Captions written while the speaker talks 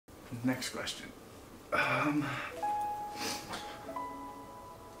Next question.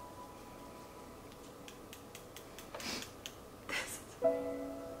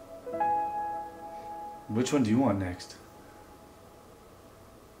 Which one do you want next?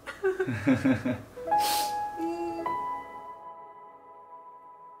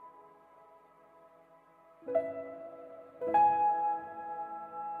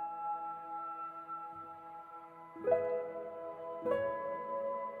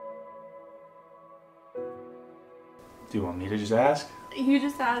 Do you want me to just ask? You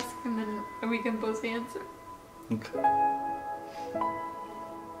just ask and then we can both answer. Okay.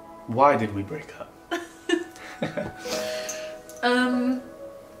 Why did we break up?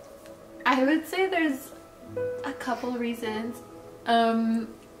 I would say there's a couple reasons.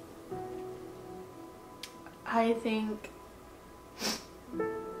 I think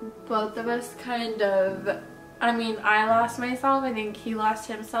both of us kind of, I mean, I lost myself, I think he lost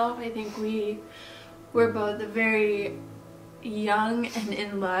himself. I think we were both very young and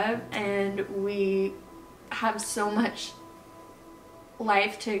in love, and we have so much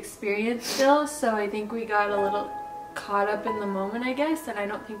life to experience still, so I think we got a little caught up in the moment, I guess, and I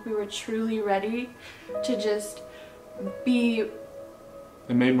don't think we were truly ready to just be...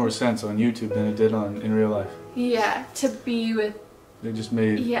 It made more sense on YouTube than it did in real life. Yeah, to be with... It just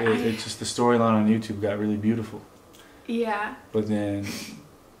made, yeah, it just, the storyline on YouTube got really beautiful. Yeah. But then,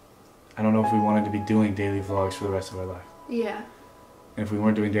 I don't know if we wanted to be doing daily vlogs for the rest of our life. Yeah. And if we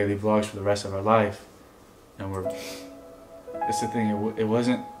weren't doing daily vlogs for the rest of our life, and it's the thing, it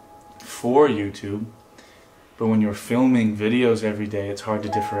wasn't for YouTube, but when you're filming videos every day, it's hard to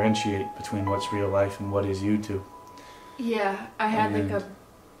differentiate between what's real life and what is YouTube. Yeah, I had like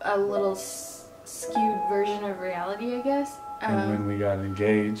a little skewed version of reality, I guess. And when we got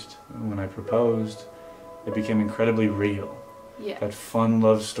engaged, when I proposed, it became incredibly real. Yeah. That fun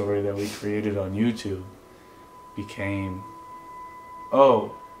love story that we created on YouTube became,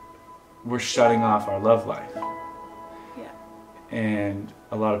 oh, we're shutting off our love life. Yeah. And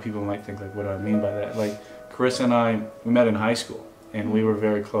a lot of people might think, like, what do I mean by that? Like, Karissa and I, we met in high school, and we were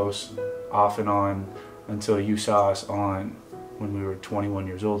very close off and on until you saw us on when we were 21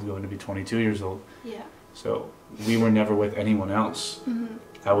 years old, going to be 22 years old. Yeah. So we were never with anyone else. Mm-hmm.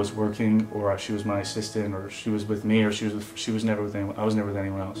 I was working, or she was my assistant, or she was with me, or she was never with anyone. I was never with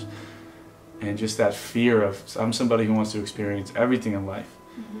anyone else. And just that fear of, I'm somebody who wants to experience everything in life.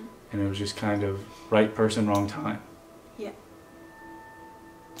 Mm-hmm. And it was just kind of right person, wrong time. Yeah.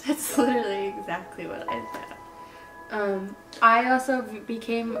 That's literally exactly what I said. I also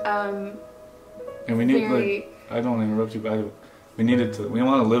became and we need, like, I don't interrupt you, but we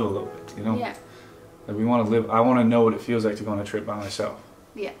want to live a little bit, you know? Yeah. Like, we want to live, I want to know what it feels like to go on a trip by myself.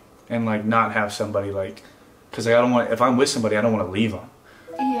 Yeah. And, like, not have somebody, like, because I don't want, if I'm with somebody, I don't want to leave them.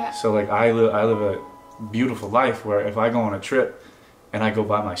 Yeah. So, like, I live a beautiful life where if I go on a trip and I go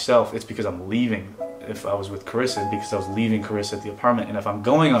by myself, it's because I'm leaving. If I was with Karissa, because I was leaving Karissa at the apartment. And if I'm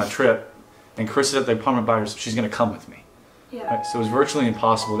going on a trip and Karissa's at the apartment by herself, she's going to come with me. Yeah. Right? So it's virtually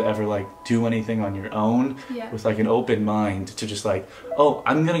impossible to ever, like, do anything on your own with, like, an open mind to just, like, oh,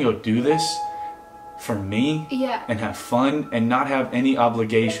 I'm going to go do this for me and have fun and not have any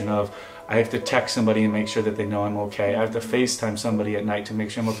obligation of, I have to text somebody and make sure that they know I'm okay. I have to FaceTime somebody at night to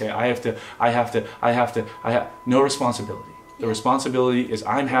make sure I'm okay. I have no responsibility. The responsibility is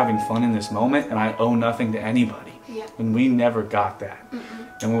I'm having fun in this moment and I owe nothing to anybody. Yeah. And we never got that.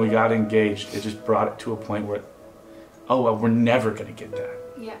 Mm-mm. And when we got engaged, it just brought it to a point where, oh, well, we're never going to get that.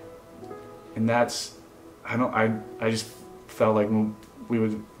 Yeah. And that's, I just felt like we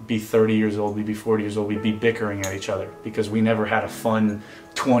would be 30 years old, we'd be 40 years old, we'd be bickering at each other because we never had a fun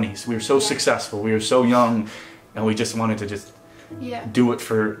 20s. We were so successful, we were so young, and we just wanted to just do it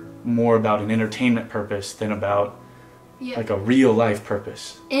for more about an entertainment purpose than about like a real life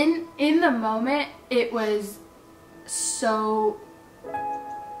purpose. In the moment, it was so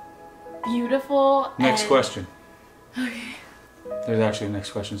beautiful. Next question. Okay. There's actually a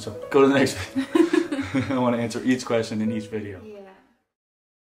next question, so go to the next. I want to answer each question in each video. Yeah.